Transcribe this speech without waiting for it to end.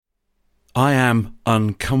I am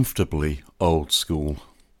uncomfortably old school.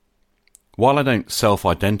 While I don't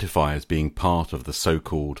self-identify as being part of the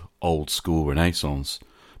so-called old school renaissance,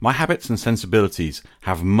 my habits and sensibilities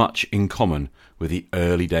have much in common with the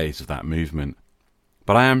early days of that movement.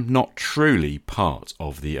 But I am not truly part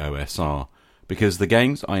of the OSR, because the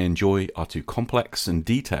games I enjoy are too complex and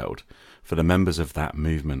detailed for the members of that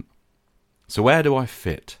movement. So where do I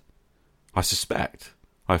fit? I suspect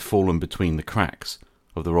I've fallen between the cracks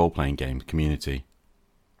of the role-playing game community.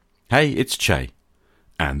 Hey, it's Che,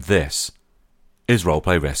 and this is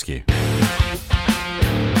Roleplay Rescue.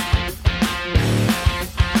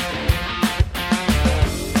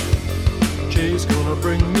 Che's gonna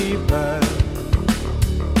bring me back.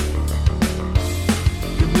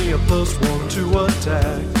 Give me a +1 to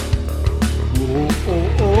attack. Whoa,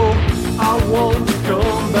 oh, oh, I want to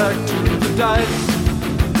come back to the dice.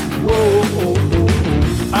 Whoa, oh, oh, oh,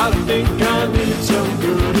 I think I need some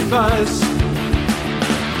good advice.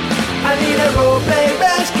 I need a roleplay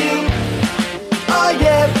rescue. Oh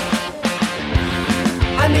yeah.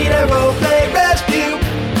 I need a roleplay rescue.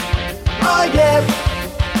 Oh yeah.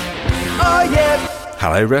 Oh yeah.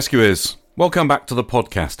 Hello rescuers, welcome back to the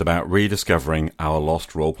podcast about rediscovering our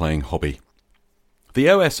lost role-playing hobby. The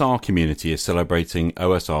OSR community is celebrating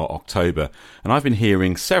OSR October, and I've been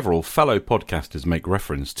hearing several fellow podcasters make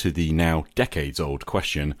reference to the now decades-old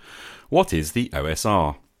question, what is the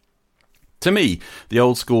OSR? To me, the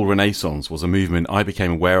old school renaissance was a movement I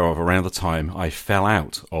became aware of around the time I fell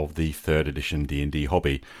out of the 3rd edition D&D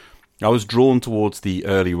hobby. I was drawn towards the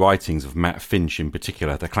early writings of Matt Finch in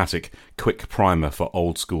particular, the classic quick primer for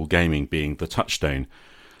old school gaming being The Touchstone,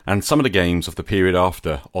 and some of the games of the period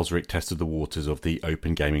after Osric tested the waters of the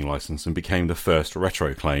open gaming license and became the first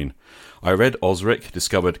retro clone. I read Osric,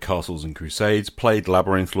 discovered Castles and Crusades, played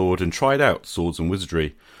Labyrinth Lord and tried out Swords and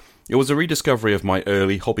Wizardry. It was a rediscovery of my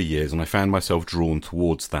early hobby years and I found myself drawn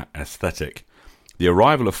towards that aesthetic. The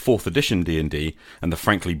arrival of 4th edition D&D and the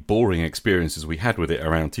frankly boring experiences we had with it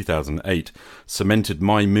around 2008 cemented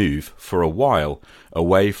my move for a while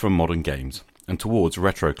away from modern games and towards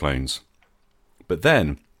retro clones. But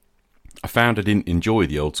then I found I didn't enjoy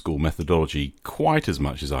the old school methodology quite as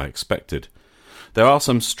much as I expected. There are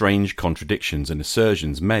some strange contradictions and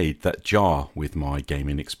assertions made that jar with my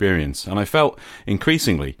gaming experience, and I felt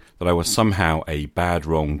increasingly that I was somehow a bad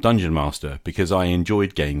wrong dungeon master because I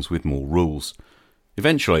enjoyed games with more rules.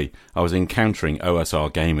 Eventually, I was encountering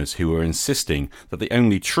OSR gamers who were insisting that the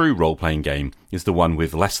only true role-playing game is the one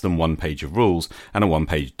with less than 1 page of rules and a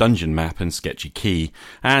 1-page dungeon map and sketchy key,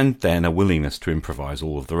 and then a willingness to improvise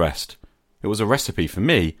all of the rest. It was a recipe for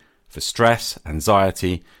me for stress,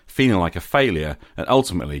 anxiety, feeling like a failure, and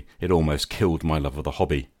ultimately it almost killed my love of the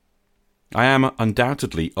hobby. I am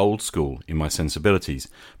undoubtedly old school in my sensibilities,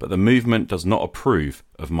 but the movement does not approve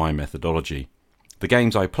of my methodology. The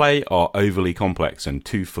games I play are overly complex and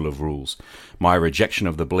too full of rules. My rejection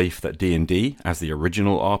of the belief that D&D, as the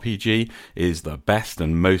original RPG, is the best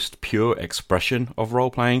and most pure expression of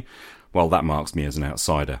role-playing, well, that marks me as an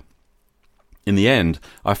outsider. In the end,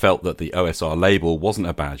 I felt that the OSR label wasn't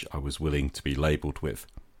a badge I was willing to be labelled with.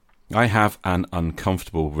 I have an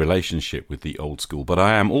uncomfortable relationship with the old school, but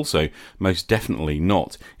I am also most definitely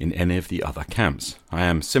not in any of the other camps. I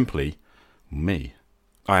am simply me.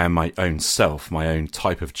 I am my own self, my own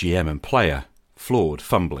type of GM and player, flawed,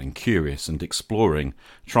 fumbling, curious and exploring,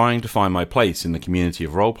 trying to find my place in the community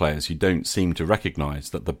of role-players who don't seem to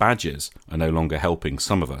recognise that the badges are no longer helping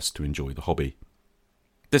some of us to enjoy the hobby.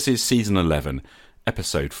 This is Season 11,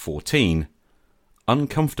 Episode 14,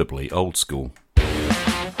 Uncomfortably Old School.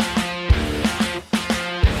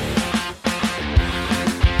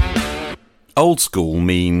 Old school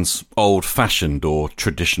means old-fashioned or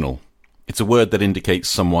traditional. It's a word that indicates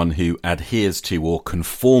someone who adheres to or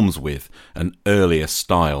conforms with an earlier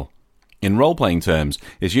style. In role-playing terms,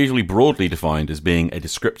 it's usually broadly defined as being a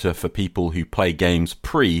descriptor for people who play games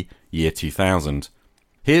pre-year 2000.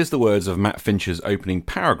 Here's the words of Matt Finch's opening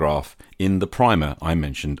paragraph in the primer I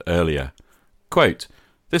mentioned earlier. Quote,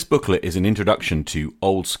 "This booklet is an introduction to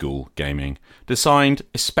old school gaming, designed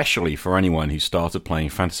especially for anyone who started playing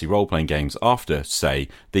fantasy role-playing games after, say,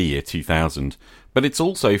 the year 2000. But it's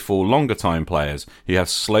also for longer-time players who have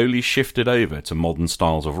slowly shifted over to modern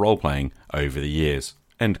styles of role-playing over the years."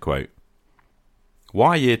 End quote.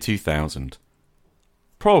 Why year 2000?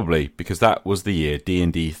 Probably because that was the year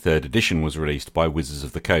D&D 3rd edition was released by Wizards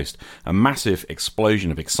of the Coast, a massive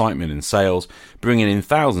explosion of excitement and sales, bringing in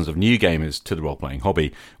thousands of new gamers to the role-playing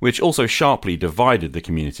hobby, which also sharply divided the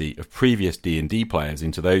community of previous D&D players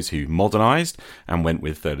into those who modernised and went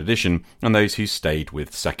with 3rd edition, and those who stayed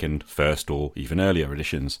with 2nd, 1st or even earlier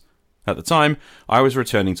editions. At the time, I was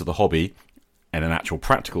returning to the hobby in an actual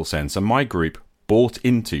practical sense, and my group bought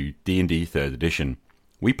into D&D 3rd edition.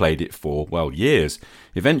 We played it for, years,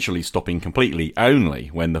 eventually stopping completely only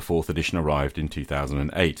when the 4th edition arrived in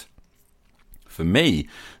 2008. For me,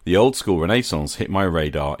 the old school renaissance hit my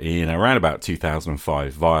radar in around about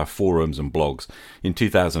 2005 via forums and blogs. In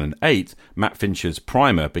 2008, Matt Fincher's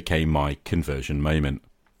Primer became my conversion moment.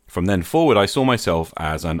 From then forward, I saw myself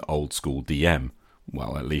as an old school DM.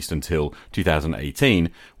 Well, at least until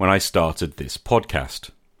 2018, when I started this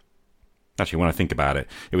podcast. Actually, when I think about it,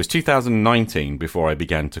 it was 2019 before I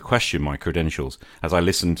began to question my credentials as I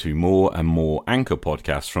listened to more and more anchor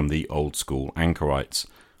podcasts from the old school anchorites.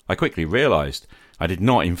 I quickly realised I did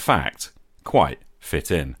not, in fact, quite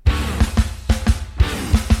fit in.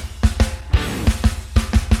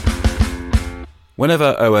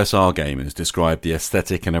 Whenever OSR gamers describe the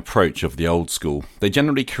aesthetic and approach of the old school, they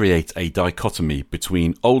generally create a dichotomy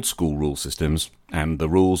between old school rule systems and the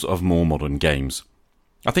rules of more modern games.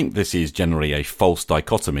 I think this is generally a false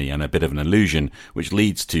dichotomy and a bit of an illusion, which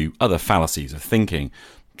leads to other fallacies of thinking,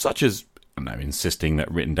 such as insisting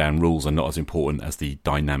that written down rules are not as important as the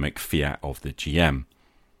dynamic fiat of the GM.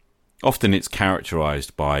 Often it's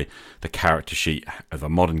characterised by the character sheet of a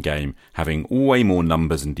modern game having way more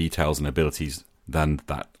numbers and details and abilities than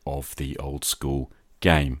that of the old school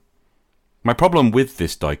game. My problem with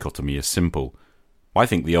this dichotomy is simple. I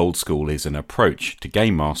think the old school is an approach to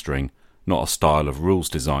game mastering, not a style of rules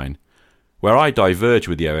design. Where I diverge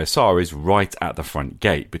with the OSR is right at the front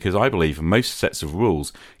gate, because I believe most sets of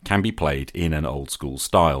rules can be played in an old school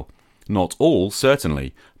style. Not all,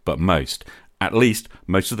 certainly, but most. At least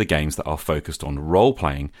most of the games that are focused on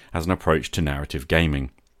role-playing as an approach to narrative gaming.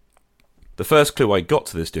 The first clue I got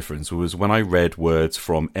to this difference was when I read words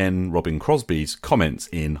from N. Robin Crosby's comments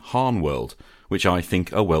in Harn World, which I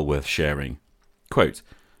think are well worth sharing. Quote,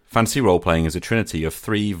 "Fantasy role-playing is a trinity of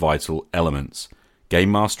three vital elements: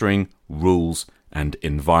 game mastering, rules, and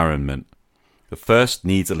environment. The first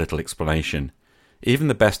needs a little explanation. Even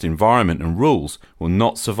the best environment and rules will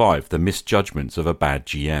not survive the misjudgments of a bad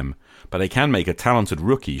GM, but they can make a talented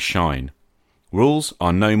rookie shine. Rules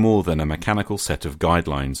are no more than a mechanical set of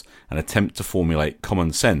guidelines, an attempt to formulate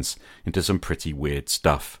common sense into some pretty weird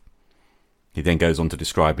stuff." He then goes on to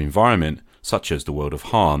describe environment, such as the world of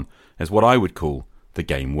Harn, as what I would call the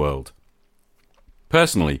game world.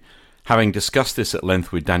 Personally, having discussed this at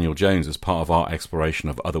length with Daniel Jones as part of our exploration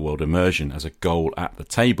of otherworld immersion as a goal at the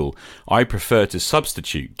table, I prefer to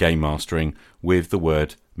substitute game mastering with the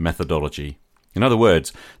word methodology. In other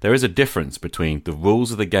words, there is a difference between the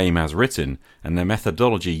rules of the game as written and the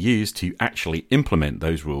methodology used to actually implement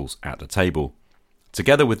those rules at the table.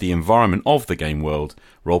 Together with the environment of the game world,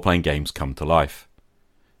 role-playing games come to life.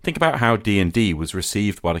 Think about how D&D was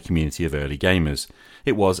received by the community of early gamers.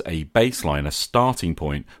 It was a baseline, a starting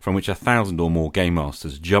point from which 1,000 or more game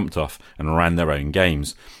masters jumped off and ran their own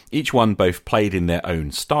games. Each one both played in their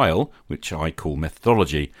own style, which I call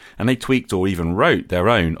methodology, and they tweaked or even wrote their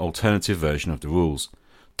own alternative version of the rules.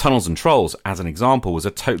 Tunnels and Trolls, as an example, was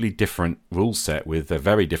a totally different rule set with a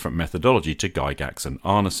very different methodology to Gygax and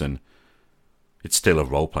Arneson. It's still a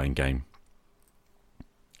role-playing game.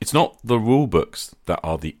 It's not the rule books that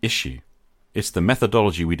are the issue. It's the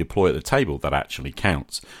methodology we deploy at the table that actually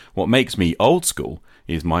counts. What makes me old school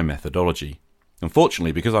is my methodology.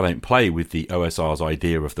 Unfortunately, because I don't play with the OSR's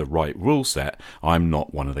idea of the right rule set, I'm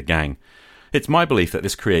not one of the gang. It's my belief that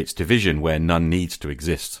this creates division where none needs to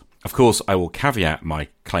exist. Of course, I will caveat my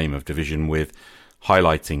claim of division with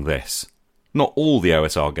highlighting this. Not all the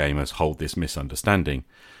OSR gamers hold this misunderstanding.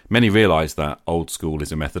 Many realise that old school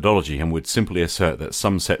is a methodology and would simply assert that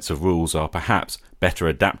some sets of rules are perhaps better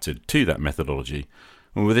adapted to that methodology.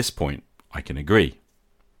 And with this point, I can agree.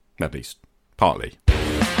 At least, partly.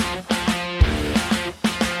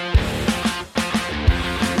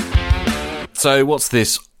 So what's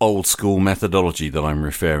this old school methodology that I'm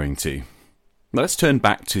referring to? Let's turn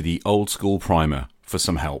back to the old school primer for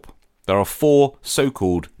some help. There are 4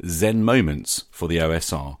 so-called Zen moments for the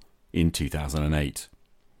OSR in 2008.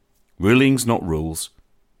 Rulings, not rules.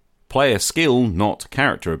 Player skill, not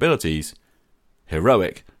character abilities.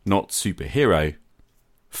 Heroic, not superhero.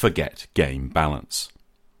 Forget game balance.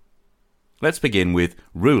 Let's begin with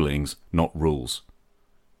rulings, not rules.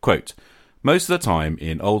 Quote, "Most of the time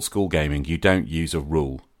in old school gaming you don't use a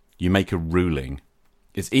rule, you make a ruling.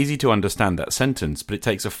 It's easy to understand that sentence, but it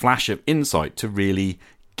takes a flash of insight to really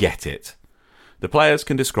get it. The players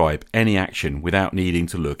can describe any action without needing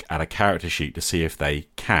to look at a character sheet to see if they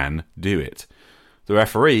can do it. The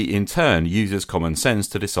referee, in turn, uses common sense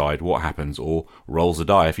to decide what happens or rolls a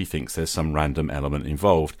die if he thinks there's some random element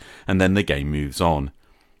involved, and then the game moves on.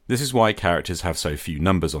 This is why characters have so few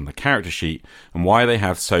numbers on the character sheet and why they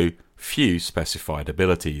have so few specified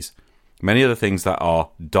abilities. Many of the things that are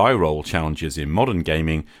die roll challenges in modern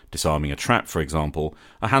gaming, disarming a trap for example,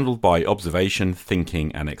 are handled by observation,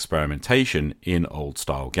 thinking and experimentation in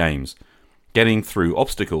old-style games. Getting through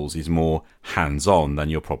obstacles is more hands-on than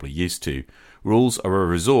you're probably used to. Rules are a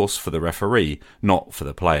resource for the referee, not for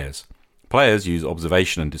the players. Players use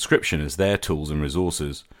observation and description as their tools and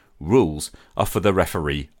resources. Rules are for the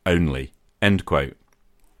referee only." End quote.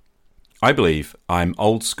 I believe I'm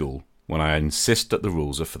old school when I insist that the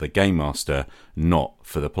rules are for the game master, not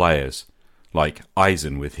for the players. Like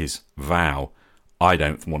Eisen with his vow, I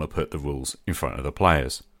don't want to put the rules in front of the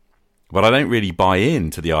players. But I don't really buy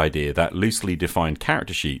into the idea that loosely defined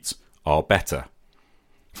character sheets are better.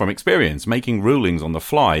 From experience, making rulings on the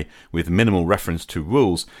fly with minimal reference to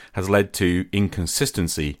rules has led to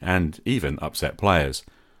inconsistency and even upset players.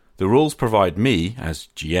 The rules provide me, as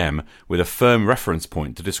GM, with a firm reference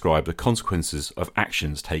point to describe the consequences of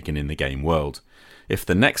actions taken in the game world. If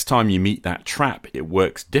the next time you meet that trap it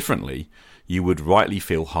works differently, you would rightly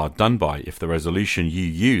feel hard done by if the resolution you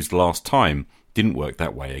used last time didn't work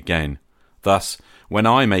that way again. Thus, when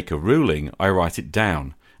I make a ruling, I write it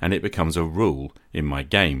down, and it becomes a rule in my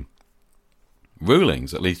game.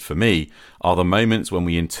 Rulings, at least for me, are the moments when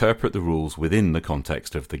we interpret the rules within the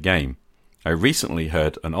context of the game. I recently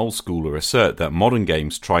heard an old schooler assert that modern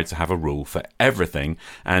games try to have a rule for everything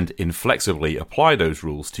and inflexibly apply those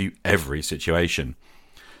rules to every situation.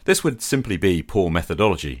 This would simply be poor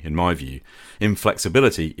methodology, in my view.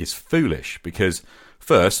 Inflexibility is foolish because,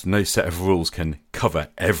 first, no set of rules can cover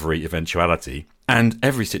every eventuality, and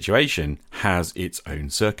every situation has its own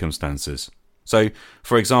circumstances. So,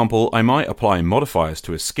 for example, I might apply modifiers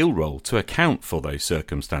to a skill roll to account for those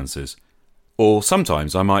circumstances. Or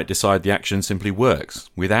sometimes I might decide the action simply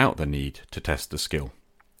works without the need to test the skill.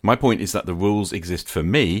 My point is that the rules exist for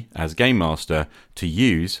me, as Game Master, to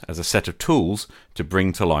use as a set of tools to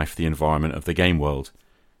bring to life the environment of the game world.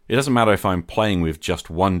 It doesn't matter if I'm playing with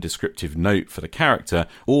just one descriptive note for the character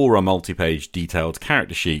or a multi-page detailed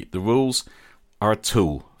character sheet. The rules are a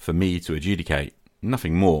tool for me to adjudicate,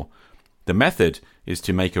 nothing more. The method is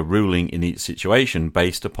to make a ruling in each situation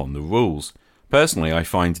based upon the rules. Personally, I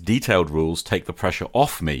find detailed rules take the pressure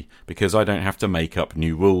off me because I don't have to make up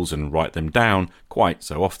new rules and write them down quite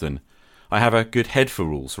so often. I have a good head for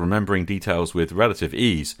rules, remembering details with relative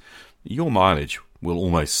ease. Your mileage will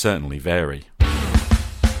almost certainly vary.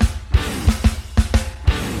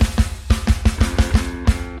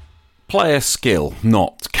 Player skill,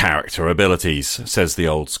 not character abilities, says the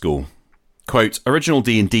old school. Quote, original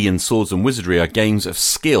D&D and Swords and Wizardry are games of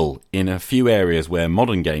skill in a few areas where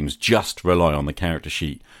modern games just rely on the character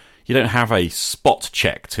sheet. You don't have a spot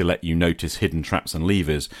check to let you notice hidden traps and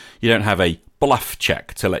levers. You don't have a bluff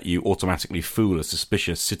check to let you automatically fool a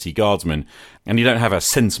suspicious city guardsman. And you don't have a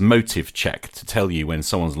sense motive check to tell you when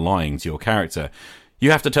someone's lying to your character.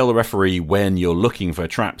 You have to tell the referee when you're looking for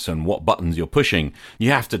traps and what buttons you're pushing.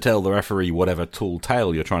 You have to tell the referee whatever tall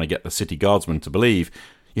tale you're trying to get the city guardsman to believe.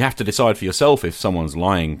 You have to decide for yourself if someone's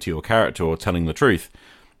lying to your character or telling the truth.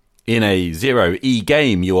 In a 0E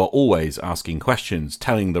game, you are always asking questions,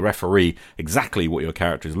 telling the referee exactly what your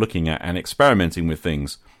character is looking at and experimenting with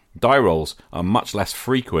things. Die rolls are much less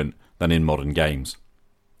frequent than in modern games.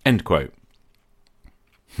 End quote.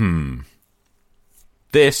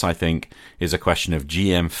 This, I think, is a question of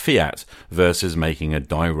GM fiat versus making a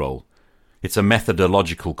die roll. It's a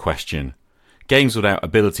methodological question. Games without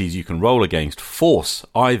abilities you can roll against force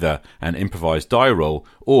either an improvised die roll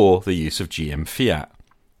or the use of GM fiat.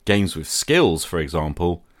 Games with skills, for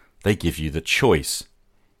example, they give you the choice.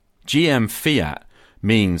 GM fiat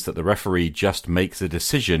means that the referee just makes a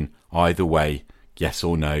decision either way, yes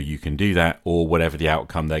or no, you can do that, or whatever the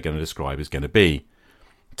outcome they're going to describe is going to be.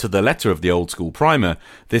 To the letter of the old school primer,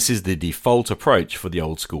 this is the default approach for the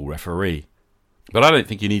old school referee. But I don't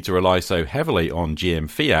think you need to rely so heavily on GM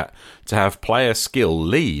fiat to have player skill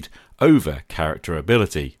lead over character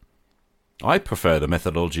ability. I prefer the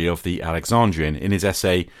methodology of the Alexandrian in his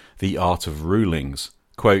essay, The Art of Rulings.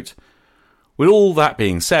 Quote, with all that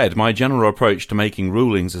being said, my general approach to making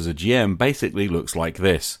rulings as a GM basically looks like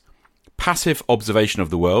this. Passive observation of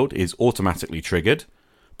the world is automatically triggered.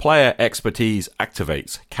 Player expertise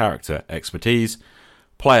activates character expertise.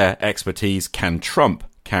 Player expertise can trump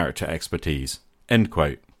character expertise. End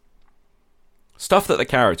quote. Stuff that the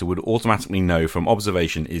character would automatically know from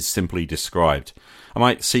observation is simply described. I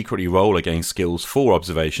might secretly roll against skills for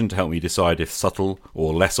observation to help me decide if subtle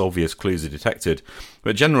or less obvious clues are detected,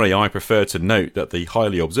 but generally I prefer to note that the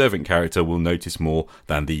highly observant character will notice more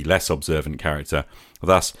than the less observant character.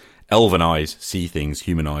 Thus, Elven eyes see things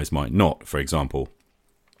human eyes might not, for example.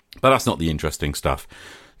 But that's not the interesting stuff.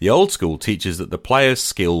 The old school teaches that the player's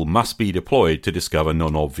skill must be deployed to discover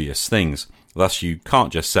non-obvious things. Thus, you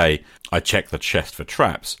can't just say, I check the chest for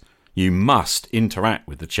traps. You must interact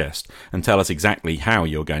with the chest and tell us exactly how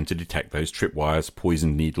you're going to detect those tripwires,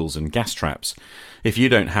 poison needles and gas traps. If you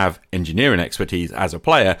don't have engineering expertise as a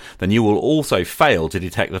player, then you will also fail to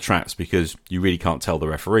detect the traps because you really can't tell the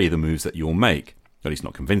referee the moves that you'll make, at least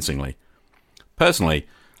not convincingly. Personally,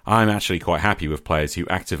 I'm actually quite happy with players who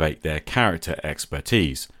activate their character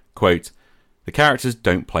expertise. Quote, the characters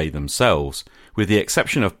don't play themselves. With the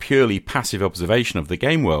exception of purely passive observation of the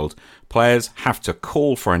game world, players have to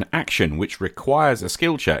call for an action which requires a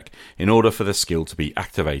skill check in order for the skill to be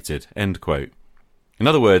activated. End quote. In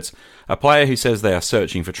other words, a player who says they are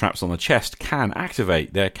searching for traps on the chest can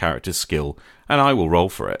activate their character's skill, and I will roll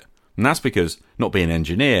for it. And that's because, not being an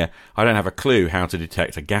engineer, I don't have a clue how to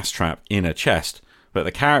detect a gas trap in a chest, but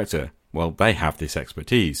the character, well, they have this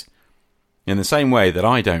expertise. In the same way that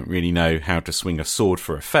I don't really know how to swing a sword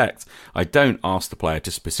for effect, I don't ask the player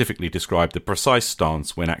to specifically describe the precise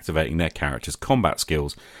stance when activating their character's combat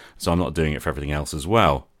skills, so I'm not doing it for everything else as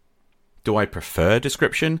well. Do I prefer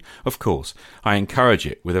description? Of course. I encourage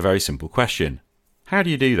it with a very simple question. How do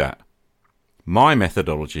you do that? My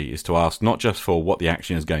methodology is to ask not just for what the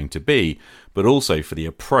action is going to be, but also for the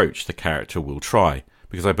approach the character will try,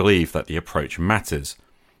 because I believe that the approach matters.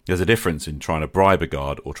 There's a difference in trying to bribe a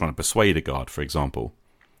guard or trying to persuade a guard, for example.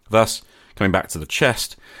 Thus, coming back to the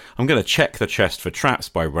chest, I'm going to check the chest for traps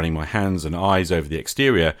by running my hands and eyes over the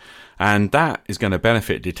exterior, and that is going to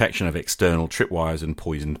benefit detection of external tripwires and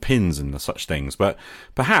poisoned pins and such things, but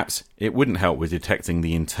perhaps it wouldn't help with detecting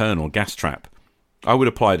the internal gas trap. I would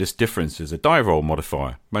apply this difference as a die roll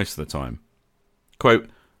modifier most of the time. Quote,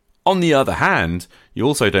 on the other hand, you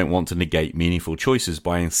also don't want to negate meaningful choices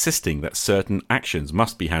by insisting that certain actions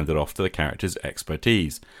must be handed off to the character's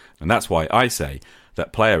expertise. And that's why I say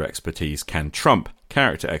that player expertise can trump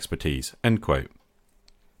character expertise. End quote.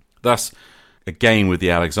 Thus, again with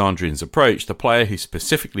the Alexandrians' approach, the player who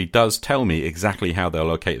specifically does tell me exactly how they'll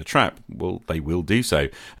locate the trap, well, they will do so.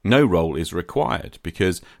 No roll is required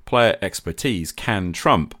because player expertise can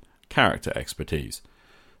trump character expertise.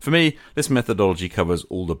 For me, this methodology covers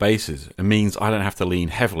all the bases and means I don't have to lean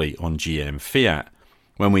heavily on GM fiat.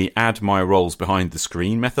 When we add my roles behind the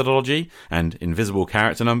screen methodology and invisible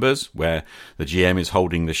character numbers, where the GM is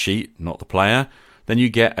holding the sheet, not the player, then you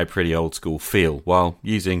get a pretty old school feel while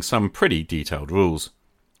using some pretty detailed rules.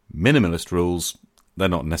 Minimalist rules, they're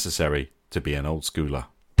not necessary to be an old schooler.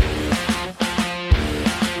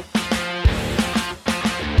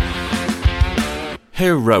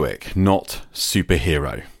 Heroic, not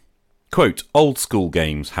superhero. Quote, old school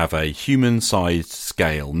games have a human-sized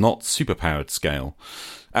scale, not superpowered scale.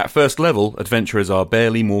 At first level, adventurers are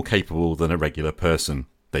barely more capable than a regular person.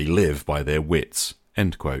 They live by their wits.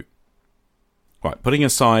 End quote. Right, putting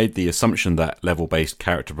aside the assumption that level-based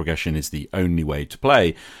character progression is the only way to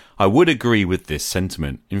play, I would agree with this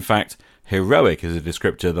sentiment. In fact, heroic is a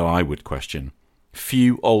descriptor that I would question.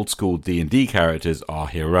 Few old-school D&D characters are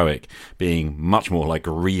heroic, being much more like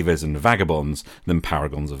reavers and vagabonds than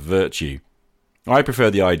paragons of virtue. I prefer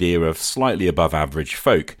the idea of slightly above-average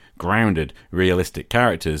folk, grounded, realistic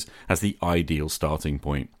characters as the ideal starting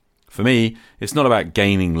point. For me, it's not about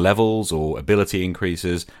gaining levels or ability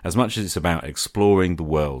increases as much as it's about exploring the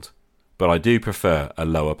world. But I do prefer a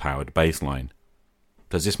lower-powered baseline.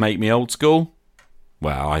 Does this make me old school?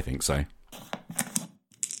 Well, I think so.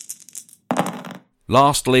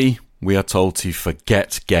 Lastly, we are told to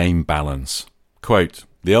forget game balance. Quote,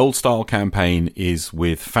 the old-style campaign is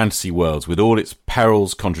with fantasy worlds, with all its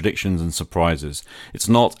perils, contradictions and surprises. It's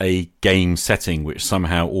not a game setting which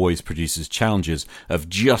somehow always produces challenges of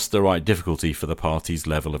just the right difficulty for the party's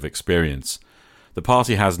level of experience. The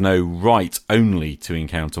party has no right only to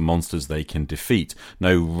encounter monsters they can defeat,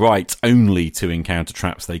 no right only to encounter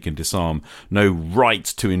traps they can disarm, no right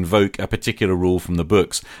to invoke a particular rule from the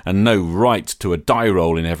books, and no right to a die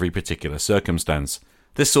roll in every particular circumstance.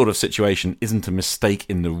 This sort of situation isn't a mistake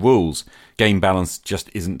in the rules. Game balance just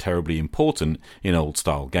isn't terribly important in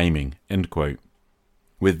old-style gaming. End quote.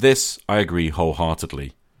 With this, I agree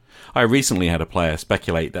wholeheartedly. I recently had a player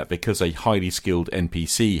speculate that because a highly skilled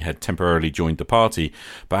NPC had temporarily joined the party,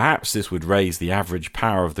 perhaps this would raise the average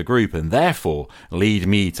power of the group and therefore lead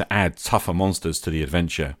me to add tougher monsters to the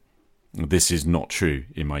adventure. This is not true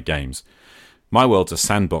in my games. My worlds are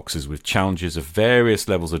sandboxes with challenges of various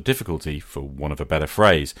levels of difficulty, for want of a better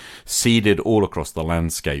phrase, seeded all across the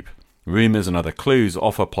landscape. Rumours and other clues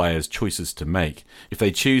offer players choices to make. If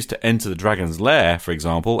they choose to enter the dragon's lair, for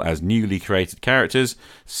example, as newly created characters,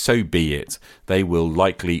 so be it. They will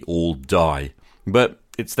likely all die. But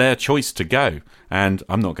it's their choice to go, and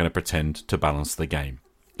I'm not going to pretend to balance the game.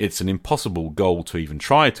 It's an impossible goal to even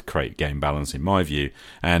try to create game balance in my view,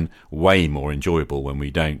 and way more enjoyable when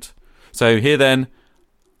we don't. So here then,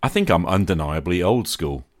 I think I'm undeniably old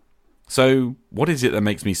school. So what is it that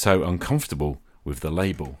makes me so uncomfortable with the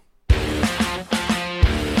label?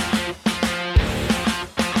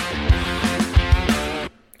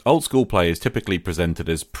 Old school play is typically presented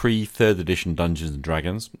as pre-3rd edition Dungeons &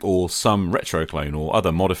 Dragons, or some retro clone or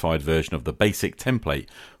other modified version of the basic template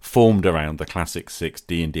formed around the classic 6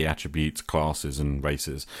 D&D attributes, classes and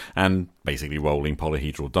races, and basically rolling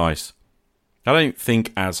polyhedral dice. I don't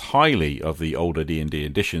think as highly of the older D&D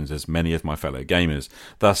editions as many of my fellow gamers,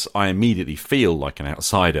 thus I immediately feel like an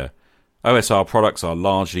outsider. OSR products are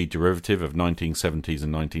largely derivative of 1970s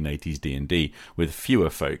and 1980s D&D, with fewer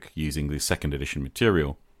folk using the 2nd edition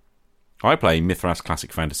material. I play Mithras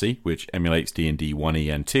Classic Fantasy, which emulates D&D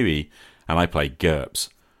 1E and 2E, and I play GURPS.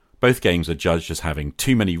 Both games are judged as having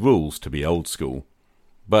too many rules to be old school.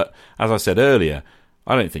 But, as I said earlier,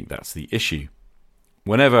 I don't think that's the issue.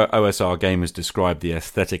 Whenever OSR gamers describe the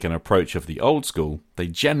aesthetic and approach of the old school, they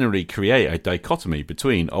generally create a dichotomy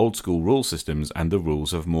between old school rule systems and the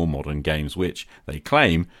rules of more modern games which, they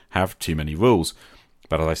claim, have too many rules.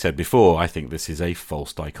 But as I said before, I think this is a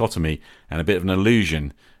false dichotomy and a bit of an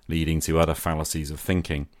illusion, leading to other fallacies of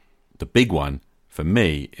thinking. The big one, for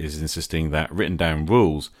me, is insisting that written down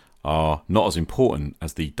rules are not as important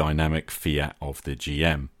as the dynamic fiat of the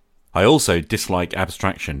GM. I also dislike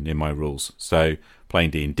abstraction in my rules, so playing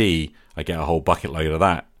D&D, I get a whole bucket load of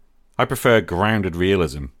that. I prefer grounded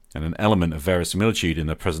realism and an element of verisimilitude in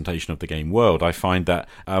the presentation of the game world. I find that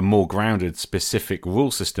a more grounded, specific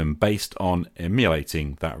rule system based on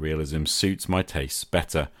emulating that realism suits my tastes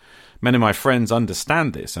better. Many of my friends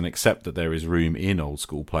understand this and accept that there is room in old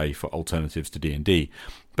school play for alternatives to D&D,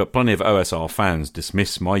 but plenty of OSR fans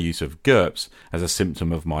dismiss my use of GURPS as a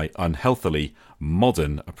symptom of my unhealthily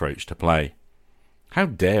modern approach to play. How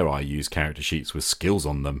dare I use character sheets with skills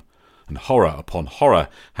on them? And horror upon horror,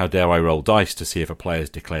 how dare I roll dice to see if a player's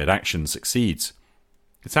declared action succeeds?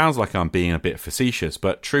 It sounds like I'm being a bit facetious,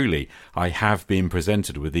 but truly, I have been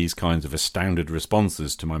presented with these kinds of astounded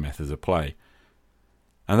responses to my methods of play.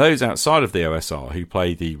 And those outside of the OSR who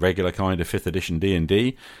play the regular kind of 5th edition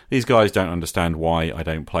D&D, these guys don't understand why I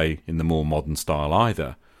don't play in the more modern style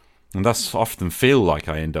either, and thus often feel like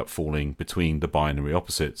I end up falling between the binary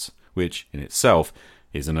opposites, which in itself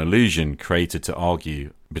is an illusion created to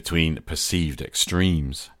argue between perceived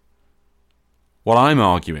extremes. What I'm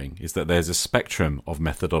arguing is that there's a spectrum of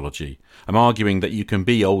methodology. I'm arguing that you can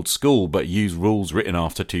be old school but use rules written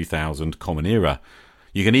after 2000 Common Era.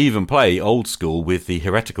 You can even play old school with the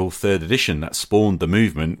heretical 3rd edition that spawned the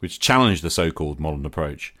movement which challenged the so-called modern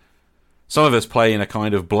approach. Some of us play in a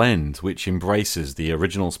kind of blend which embraces the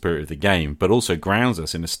original spirit of the game but also grounds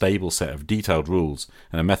us in a stable set of detailed rules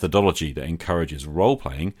and a methodology that encourages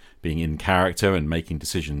role-playing, being in character and making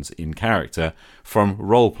decisions in character, from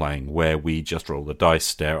role-playing where we just roll the dice,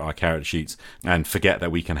 stare at our character sheets and forget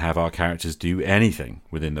that we can have our characters do anything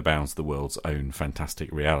within the bounds of the world's own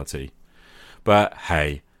fantastic reality. But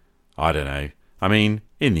hey, I don't know. I mean,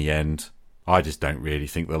 in the end, I just don't really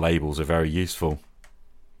think the labels are very useful.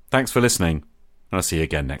 Thanks for listening, and I'll see you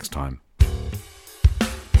again next time.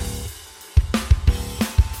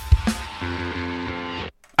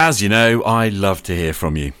 As you know, I love to hear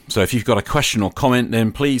from you. So if you've got a question or comment,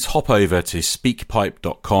 then please hop over to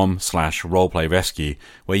speakpipe.com/roleplayrescue,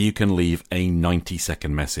 where you can leave a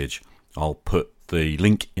 90-second message. I'll put the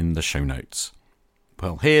link in the show notes.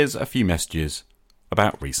 Well, here's a few messages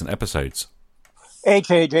about recent episodes. Hey,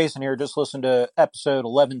 Jason here. Just listened to episode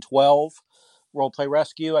 1112, Roleplay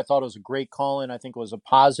Rescue. I thought it was a great call-in. I think it was a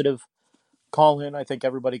positive call-in. I think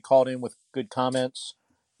everybody called in with good comments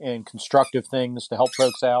and constructive things to help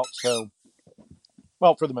folks out. So,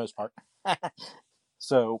 well, for the most part.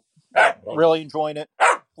 So, really enjoying it.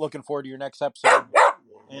 Looking forward to your next episode.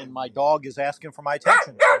 And my dog is asking for my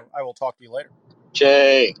attention, so I will talk to you later.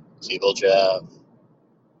 Jay, Evil Jeff.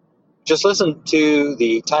 Just listen to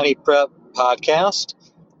the Tiny Prep podcast,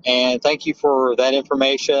 and thank you for that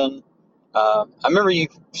information. I remember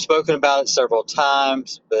you've spoken about it several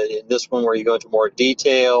times, but in this one where you go into more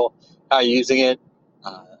detail, how you're using it,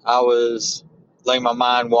 I was letting my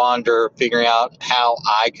mind wander, figuring out how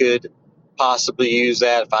I could possibly use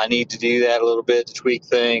that, if I need to do that a little bit to tweak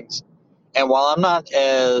things. And while I'm not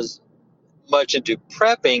as much into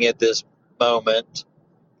prepping at this moment,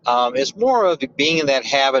 It's more of being in that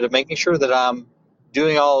habit of making sure that I'm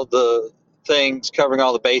doing all the things, covering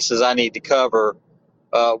all the bases I need to cover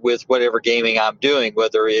with whatever gaming I'm doing,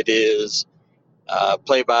 whether it is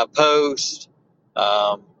play by post,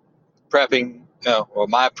 um, prepping, or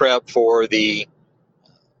my prep for the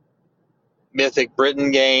Mythic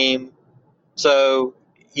Britain game. So,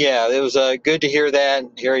 yeah, it was good to hear that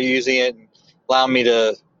and hear you using it and allow me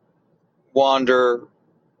to wander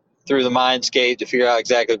through the mindscape to figure out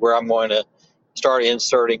exactly where I'm going to start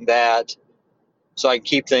inserting that so I can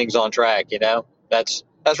keep things on track. That's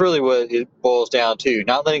really what it boils down to,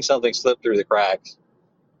 not letting something slip through the cracks.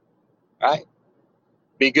 All right,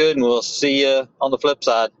 be good, and we'll see you on the flip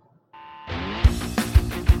side.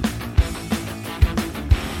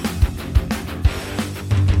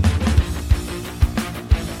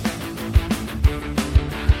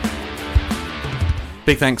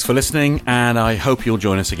 Big thanks for listening, and I hope you'll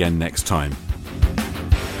join us again next time.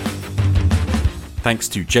 Thanks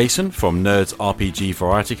to Jason from Nerds RPG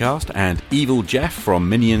Varietycast and Evil Jeff from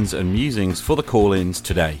Minions and Musings for the call-ins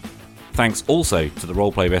today. Thanks also to the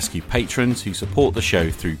Roleplay Rescue patrons who support the show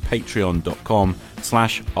through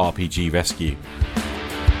patreon.com/rpgrescue.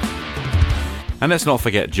 And let's not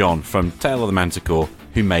forget John from Tale of the Manticore,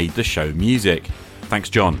 who made the show music. Thanks,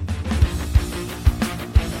 John.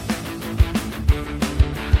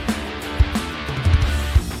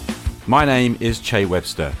 My name is Che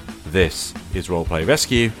Webster. This is Roleplay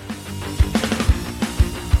Rescue.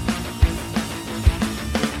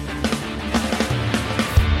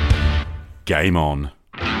 Game on.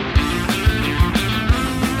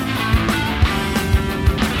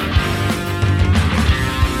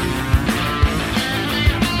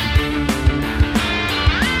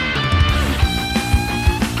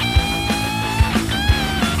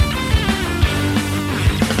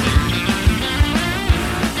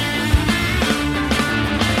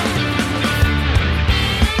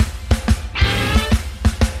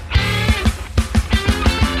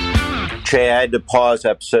 Che, I had to pause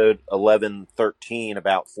episode 1113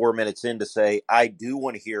 about 4 minutes in to say, I do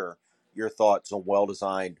want to hear your thoughts on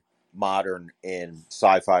well-designed, modern, and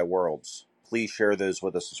sci-fi worlds. Please share those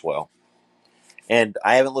with us as well. And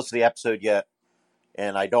I haven't listened to the episode yet,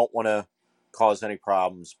 and I don't want to cause any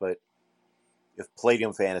problems, but if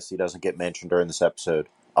Palladium Fantasy doesn't get mentioned during this episode,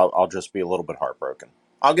 I'll just be a little bit heartbroken.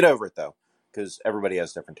 I'll get over it, though, because everybody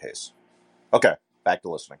has different tastes. Okay, back to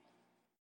listening.